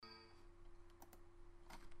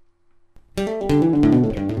Hello,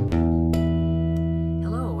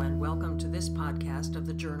 and welcome to this podcast of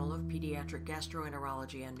the Journal of Pediatric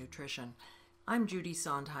Gastroenterology and Nutrition. I'm Judy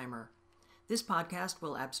Sondheimer. This podcast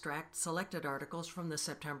will abstract selected articles from the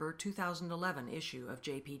September 2011 issue of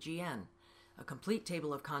JPGN. A complete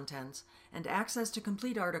table of contents and access to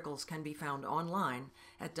complete articles can be found online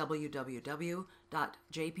at www.jpgn.org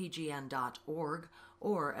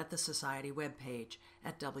or at the Society webpage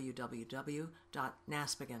at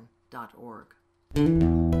www.naspegan.org.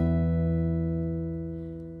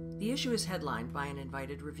 The issue is headlined by an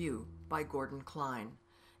invited review by Gordon Klein,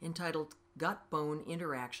 entitled Gut-Bone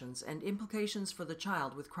Interactions and Implications for the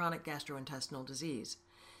Child with Chronic Gastrointestinal Disease.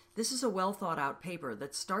 This is a well-thought-out paper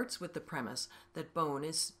that starts with the premise that bone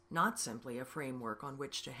is not simply a framework on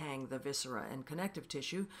which to hang the viscera and connective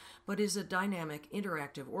tissue, but is a dynamic,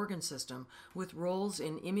 interactive organ system with roles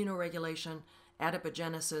in immunoregulation,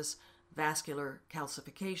 adipogenesis, vascular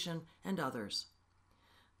calcification, and others.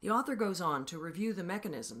 The author goes on to review the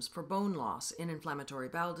mechanisms for bone loss in inflammatory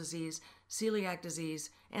bowel disease, celiac disease,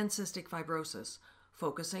 and cystic fibrosis,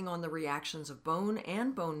 focusing on the reactions of bone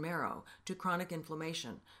and bone marrow to chronic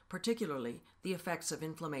inflammation, particularly the effects of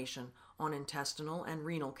inflammation on intestinal and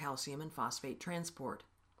renal calcium and phosphate transport.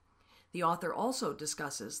 The author also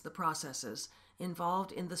discusses the processes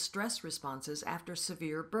involved in the stress responses after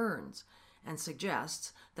severe burns, and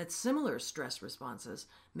suggests that similar stress responses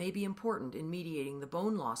may be important in mediating the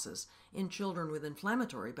bone losses in children with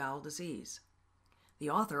inflammatory bowel disease. The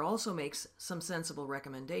author also makes some sensible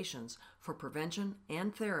recommendations for prevention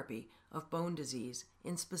and therapy of bone disease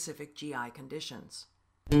in specific GI conditions.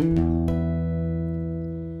 The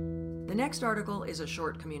next article is a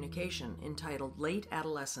short communication entitled Late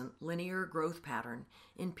Adolescent Linear Growth Pattern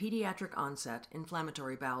in Pediatric Onset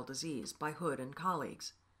Inflammatory Bowel Disease by Hood and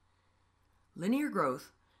colleagues. Linear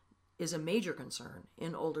growth is a major concern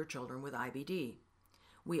in older children with IBD.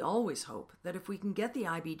 We always hope that if we can get the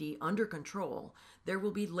IBD under control, there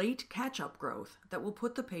will be late catch-up growth that will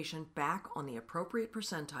put the patient back on the appropriate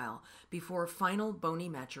percentile before final bony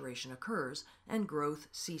maturation occurs and growth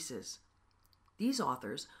ceases. These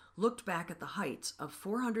authors looked back at the heights of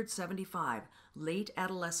 475 late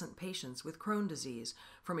adolescent patients with Crohn's disease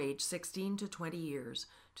from age 16 to 20 years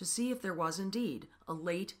to see if there was indeed a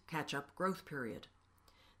late catch-up growth period.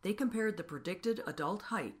 They compared the predicted adult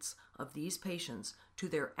heights of these patients to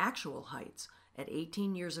their actual heights at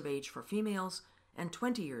 18 years of age for females and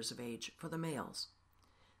 20 years of age for the males.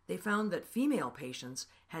 They found that female patients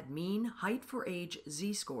had mean height for age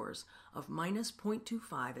z-scores of minus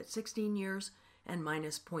 0.25 at 16 years and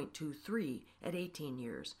minus 0.23 at 18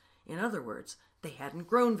 years. In other words, they hadn't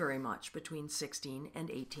grown very much between 16 and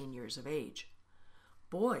 18 years of age.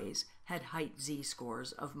 Boys had height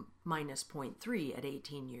z-scores of minus 0.3 at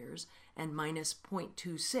 18 years and minus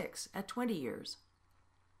 0.26 at 20 years.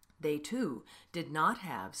 They, too, did not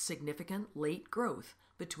have significant late growth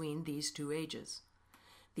between these two ages.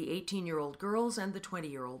 The 18-year-old girls and the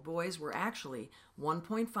 20-year-old boys were actually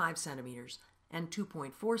 1.5 centimeters and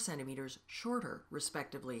 2.4 centimeters shorter,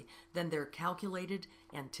 respectively, than their calculated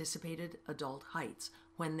anticipated adult heights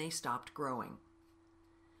when they stopped growing.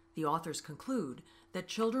 The authors conclude that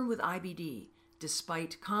children with IBD,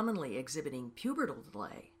 despite commonly exhibiting pubertal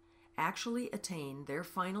delay, actually attain their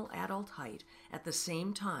final adult height at the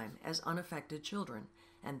same time as unaffected children,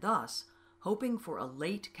 and thus, hoping for a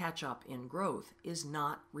late catch-up in growth is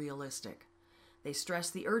not realistic. They stress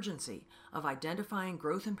the urgency of identifying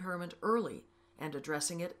growth impairment early and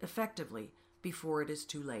addressing it effectively before it is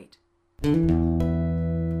too late.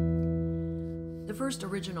 The first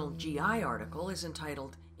original GI article is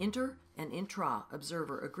entitled Inter- and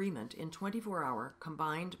Intra-Observer Agreement in 24-Hour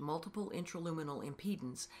Combined Multiple Intraluminal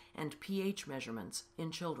Impedance and pH Measurements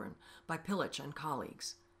in Children by Pillich and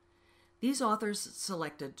colleagues. These authors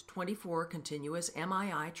selected 24 continuous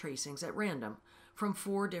MII tracings at random from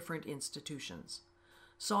 4 different institutions.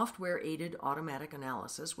 Software-aided automatic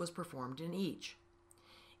analysis was performed in each.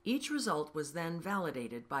 Each result was then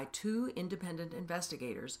validated by 2 independent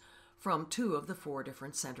investigators from 2 of the 4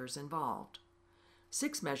 different centers involved.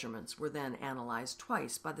 6 measurements were then analyzed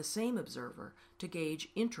twice by the same observer to gauge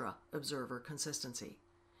intra-observer consistency.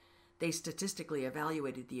 They statistically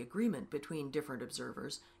evaluated the agreement between different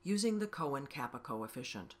observers using the Cohen-Kappa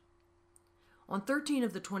coefficient. On 13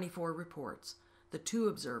 of the 24 reports, the 2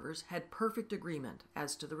 observers had perfect agreement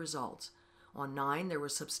as to the results. On 9, there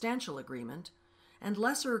was substantial agreement and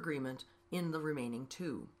lesser agreement in the remaining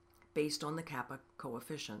 2, based on the Kappa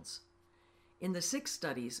coefficients. In the 6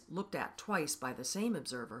 studies looked at twice by the same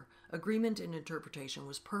observer, agreement in interpretation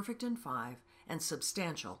was perfect in 5 and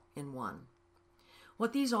substantial in 1.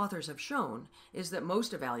 What these authors have shown is that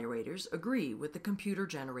most evaluators agree with the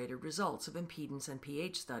computer-generated results of impedance and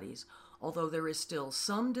pH studies, although there is still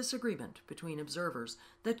some disagreement between observers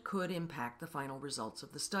that could impact the final results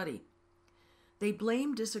of the study. They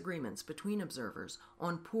blame disagreements between observers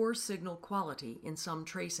on poor signal quality in some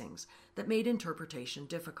tracings that made interpretation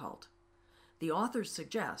difficult. The authors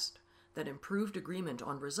suggest that improved agreement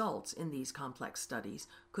on results in these complex studies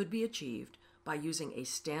could be achieved by using a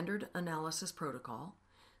standard analysis protocol,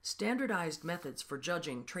 standardized methods for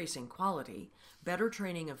judging tracing quality, better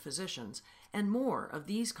training of physicians, and more of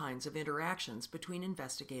these kinds of interactions between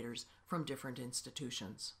investigators from different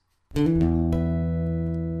institutions.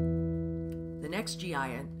 The next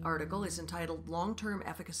GI article is entitled Long-Term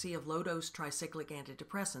Efficacy of Low-Dose Tricyclic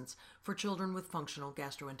Antidepressants for Children with Functional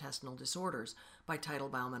Gastrointestinal Disorders by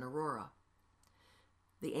Teitelbaum and Arora.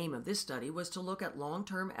 The aim of this study was to look at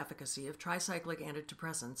long-term efficacy of tricyclic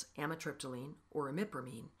antidepressants, amitriptyline or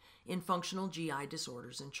imipramine, in functional GI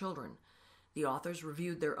disorders in children. The authors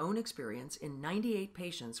reviewed their own experience in 98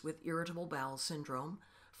 patients with irritable bowel syndrome,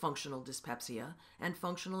 functional dyspepsia, and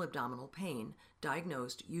functional abdominal pain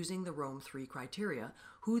diagnosed using the Rome-3 criteria,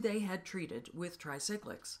 who they had treated with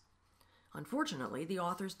tricyclics. Unfortunately, the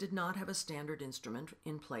authors did not have a standard instrument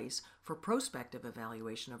in place for prospective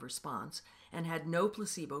evaluation of response and had no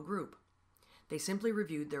placebo group. They simply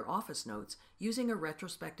reviewed their office notes using a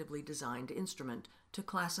retrospectively designed instrument to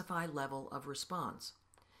classify level of response.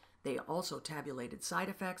 They also tabulated side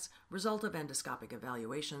effects, result of endoscopic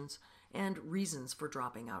evaluations, and reasons for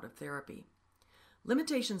dropping out of therapy.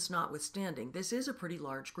 Limitations notwithstanding, this is a pretty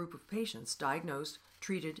large group of patients diagnosed,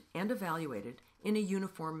 treated, and evaluated in a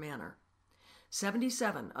uniform manner.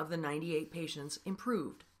 77 of the 98 patients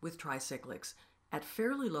improved with tricyclics at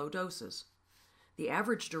fairly low doses. The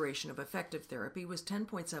average duration of effective therapy was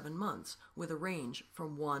 10.7 months, with a range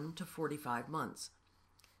from 1 to 45 months.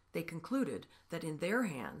 They concluded that in their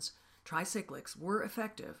hands, tricyclics were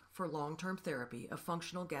effective for long-term therapy of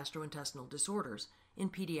functional gastrointestinal disorders in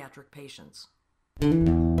pediatric patients.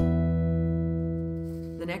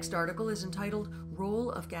 The next article is entitled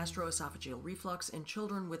Role of Gastroesophageal Reflux in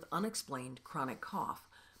Children with Unexplained Chronic Cough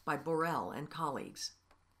by Borel and colleagues.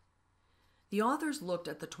 The authors looked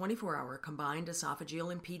at the 24-hour combined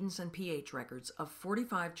esophageal impedance and pH records of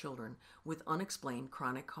 45 children with unexplained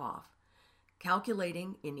chronic cough,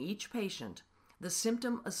 calculating in each patient the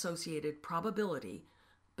symptom-associated probability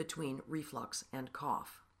between reflux and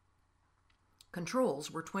cough. Controls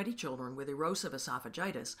were 20 children with erosive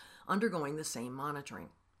esophagitis undergoing the same monitoring.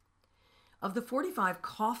 Of the 45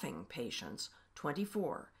 coughing patients,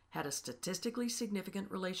 24 had a statistically significant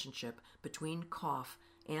relationship between cough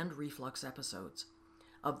and reflux episodes.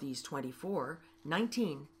 Of these 24,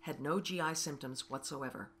 19 had no GI symptoms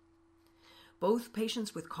whatsoever. Both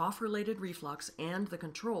patients with cough-related reflux and the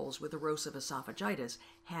controls with erosive esophagitis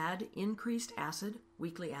had increased acid,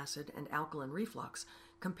 weakly acid, and alkaline reflux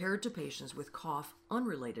compared to patients with cough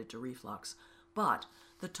unrelated to reflux, but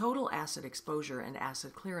the total acid exposure and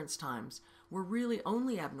acid clearance times were really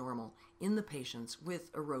only abnormal in the patients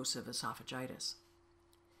with erosive esophagitis.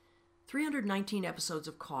 319 episodes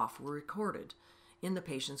of cough were recorded in the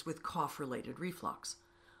patients with cough-related reflux.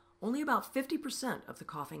 Only about 50% of the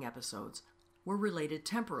coughing episodes were related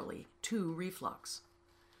temporally to reflux.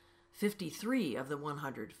 53 of the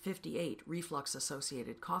 158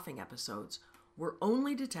 reflux-associated coughing episodes were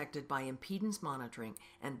only detected by impedance monitoring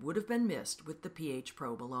and would have been missed with the pH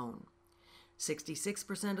probe alone.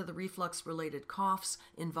 66% of the reflux-related coughs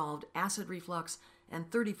involved acid reflux, and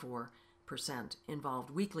 34% involved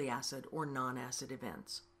weakly acid or non-acid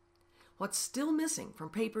events. What's still missing from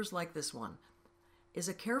papers like this one is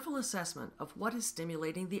a careful assessment of what is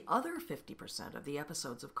stimulating the other 50% of the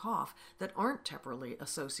episodes of cough that aren't temporally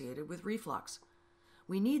associated with reflux.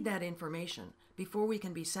 We need that information before we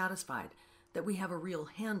can be satisfied that we have a real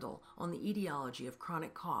handle on the etiology of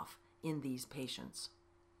chronic cough in these patients.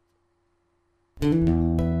 The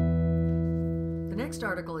next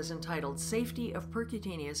article is entitled Safety of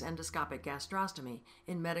Percutaneous Endoscopic Gastrostomy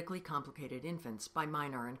in Medically Complicated Infants by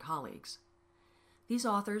Minar and colleagues. These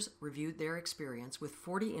authors reviewed their experience with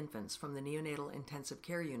 40 infants from the neonatal intensive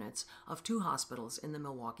care units of 2 hospitals in the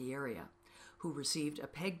Milwaukee area, who received a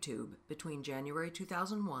PEG tube between January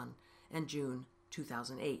 2001 and June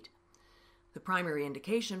 2008. The primary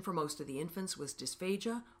indication for most of the infants was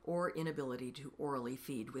dysphagia or inability to orally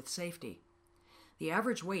feed with safety. The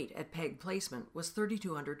average weight at PEG placement was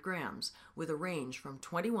 3,200 grams, with a range from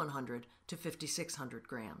 2,100 to 5,600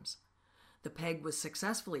 grams. The PEG was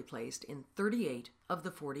successfully placed in 38 of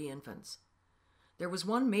the 40 infants. There was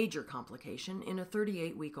one major complication in a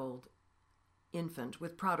 38-week-old infant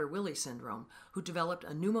with Prader-Willi syndrome who developed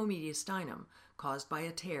a pneumomediastinum caused by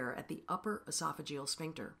a tear at the upper esophageal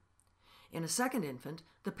sphincter. In a second infant,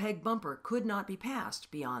 the PEG bumper could not be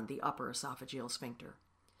passed beyond the upper esophageal sphincter.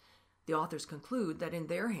 The authors conclude that in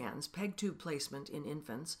their hands, PEG tube placement in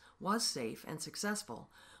infants was safe and successful,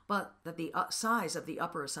 but that the size of the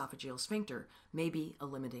upper esophageal sphincter may be a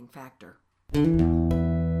limiting factor.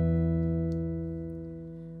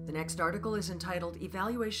 The next article is entitled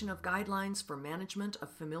Evaluation of Guidelines for Management of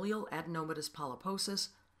Familial Adenomatous Polyposis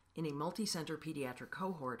in a Multicenter Pediatric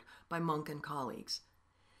Cohort by Monk and colleagues.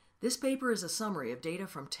 This paper is a summary of data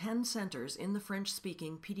from 10 centers in the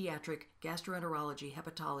French-speaking pediatric gastroenterology,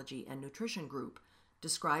 hepatology, and nutrition group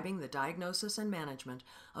describing the diagnosis and management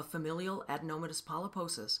of familial adenomatous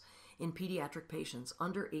polyposis in pediatric patients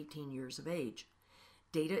under 18 years of age.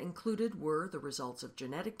 Data included were the results of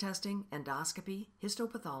genetic testing, endoscopy,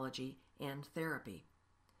 histopathology, and therapy.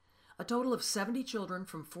 A total of 70 children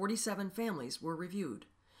from 47 families were reviewed.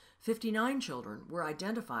 59 children were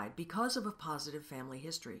identified because of a positive family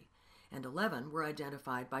history, and 11 were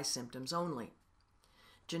identified by symptoms only.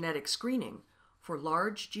 Genetic screening for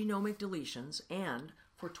large genomic deletions and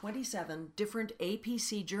for 27 different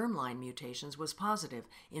APC germline mutations was positive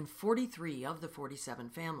in 43 of the 47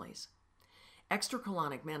 families.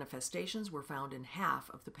 Extracolonic manifestations were found in half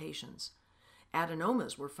of the patients.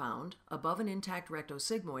 Adenomas were found above an intact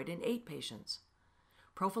rectosigmoid in 8 patients.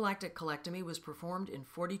 Prophylactic colectomy was performed in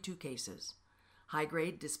 42 cases.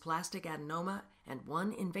 High-grade dysplastic adenoma and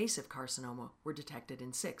 1 invasive carcinoma were detected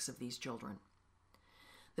in 6 of these children.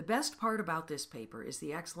 The best part about this paper is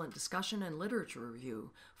the excellent discussion and literature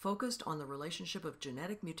review focused on the relationship of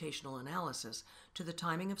genetic mutational analysis to the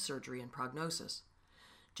timing of surgery and prognosis.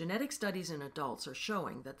 Genetic studies in adults are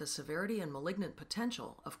showing that the severity and malignant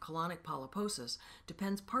potential of colonic polyposis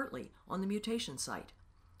depends partly on the mutation site.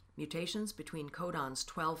 Mutations between codons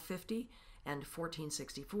 1250 and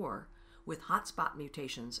 1464, with hotspot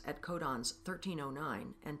mutations at codons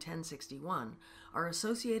 1309 and 1061, are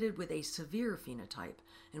associated with a severe phenotype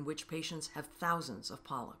in which patients have thousands of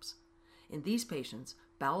polyps. In these patients,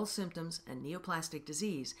 bowel symptoms and neoplastic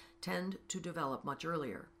disease tend to develop much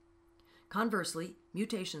earlier. Conversely,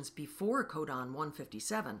 mutations before codon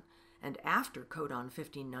 157 and after codon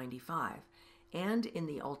 1595, and in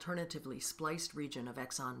the alternatively spliced region of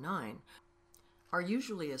exon 9, are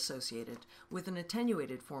usually associated with an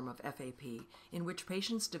attenuated form of FAP in which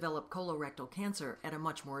patients develop colorectal cancer at a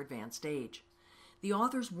much more advanced age. The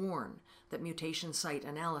authors warn that mutation site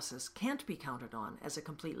analysis can't be counted on as a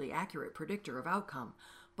completely accurate predictor of outcome,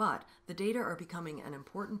 but the data are becoming an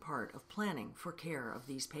important part of planning for care of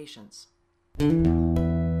these patients.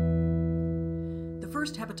 The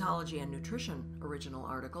first Hepatology and Nutrition original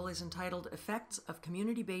article is entitled Effects of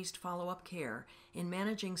Community-Based Follow-Up Care in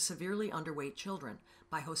Managing Severely Underweight Children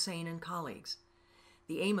by Hossein and colleagues.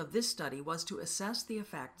 The aim of this study was to assess the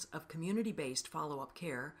effects of community-based follow-up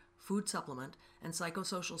care, food supplement, and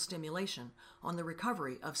psychosocial stimulation on the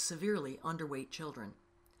recovery of severely underweight children.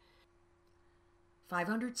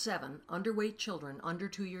 507 underweight children under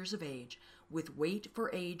 2 years of age with weight for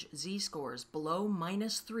age z-scores below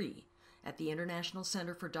 -3 at the International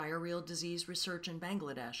Center for Diarrheal Disease Research in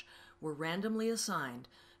Bangladesh were randomly assigned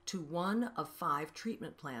to one of 5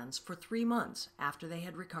 treatment plans for 3 months after they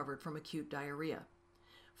had recovered from acute diarrhea.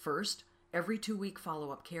 First, every 2-week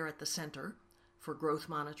follow-up care at the center for growth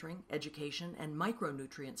monitoring, education, and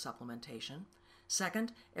micronutrient supplementation.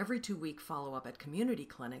 Second, every 2-week follow-up at community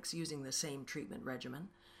clinics using the same treatment regimen.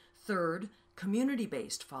 Third,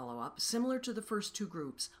 community-based follow-up similar to the first 2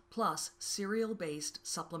 groups, plus cereal-based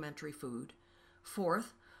supplementary food.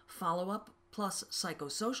 Fourth, follow-up plus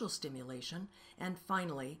psychosocial stimulation. And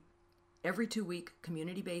finally, every 2-week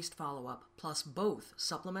community-based follow-up plus both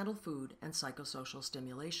supplemental food and psychosocial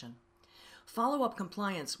stimulation. Follow-up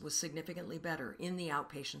compliance was significantly better in the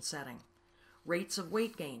outpatient setting. Rates of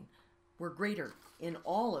weight gain were greater in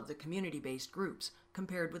all of the community-based groups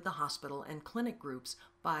compared with the hospital and clinic groups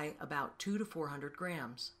by about 200 to 400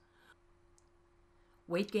 grams.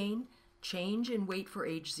 Weight gain, change in weight for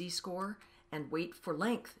age z-score, and weight for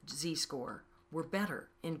length z-score were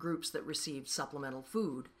better in groups that received supplemental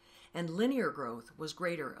food, and linear growth was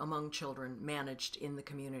greater among children managed in the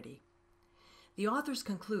community. The authors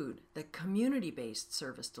conclude that community-based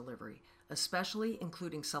service delivery, especially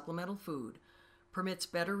including supplemental food, permits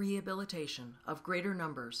better rehabilitation of greater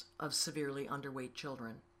numbers of severely underweight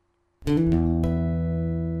children.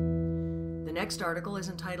 The next article is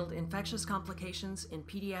entitled Infectious Complications in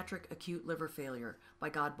Pediatric Acute Liver Failure by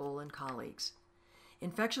Godbole and colleagues.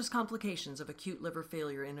 Infectious complications of acute liver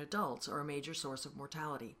failure in adults are a major source of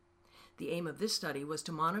mortality. The aim of this study was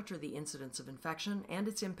to monitor the incidence of infection and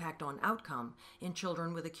its impact on outcome in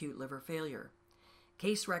children with acute liver failure.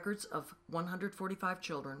 Case records of 145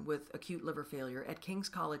 children with acute liver failure at King's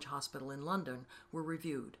College Hospital in London were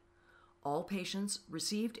reviewed. All patients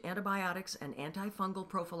received antibiotics and antifungal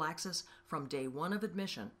prophylaxis from day 1 of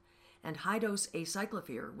admission, and high-dose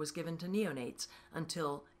acyclovir was given to neonates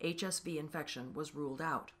until HSV infection was ruled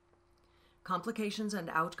out. Complications and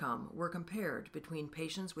outcome were compared between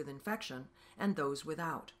patients with infection and those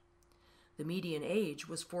without. The median age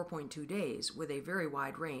was 4.2 days, with a very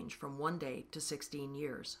wide range from 1 day to 16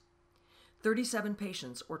 years. 37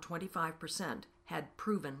 patients, or 25%, had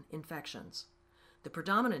proven infections. The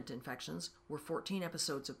predominant infections were 14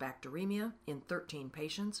 episodes of bacteremia in 13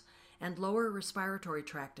 patients and lower respiratory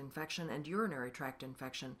tract infection and urinary tract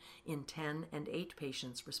infection in 10 and 8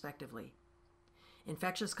 patients, respectively.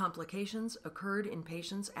 Infectious complications occurred in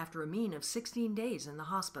patients after a mean of 16 days in the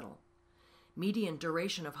hospital. Median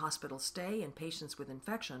duration of hospital stay in patients with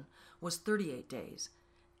infection was 38 days,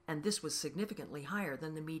 and this was significantly higher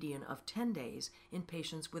than the median of 10 days in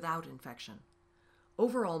patients without infection.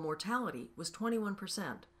 Overall mortality was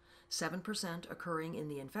 21%, 7% occurring in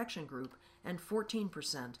the infection group and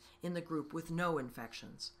 14% in the group with no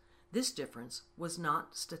infections. This difference was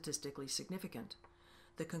not statistically significant.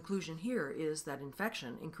 The conclusion here is that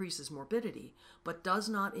infection increases morbidity but does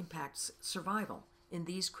not impact survival in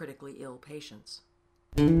these critically ill patients.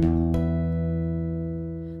 The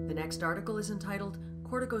next article is entitled,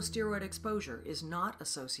 "Corticosteroid Exposure is Not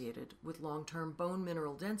Associated with Long-Term Bone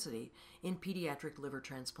Mineral Density in Pediatric Liver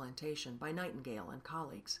Transplantation" by Nightingale and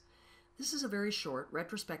colleagues. This is a very short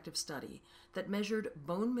retrospective study that measured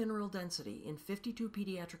bone mineral density in 52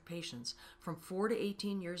 pediatric patients from 4 to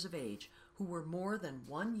 18 years of age who were more than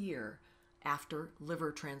 1 year after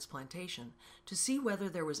liver transplantation to see whether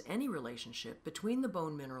there was any relationship between the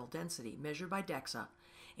bone mineral density measured by DEXA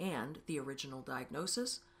and the original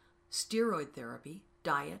diagnosis, steroid therapy,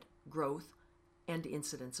 diet, growth, and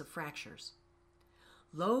incidence of fractures.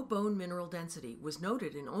 Low bone mineral density was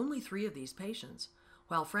noted in only 3 of these patients,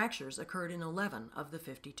 while fractures occurred in 11 of the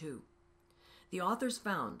 52. The authors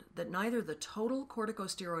found that neither the total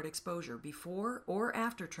corticosteroid exposure before or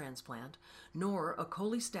after transplant, nor a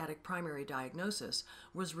cholestatic primary diagnosis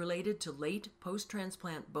was related to late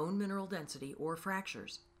post-transplant bone mineral density or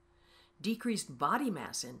fractures. Decreased body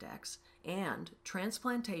mass index and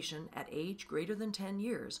transplantation at age greater than 10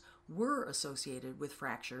 years were associated with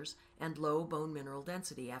fractures and low bone mineral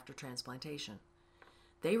density after transplantation.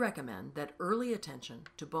 They recommend that early attention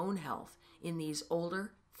to bone health in these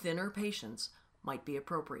older, thinner patients might be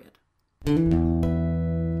appropriate.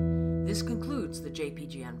 This concludes the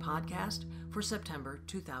JPGN podcast for September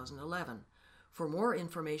 2011. For more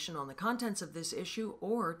information on the contents of this issue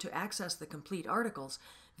or to access the complete articles,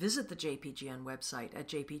 visit the JPGN website at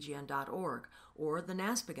jpgn.org or the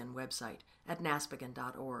NASPGHAN website at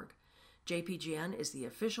naspghan.org. JPGN is the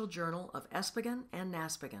official journal of ESPGHAN and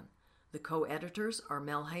NASPGHAN. The co-editors are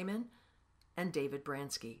Mel Heyman and David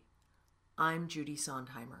Bransky. I'm Judy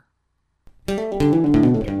Sondheimer.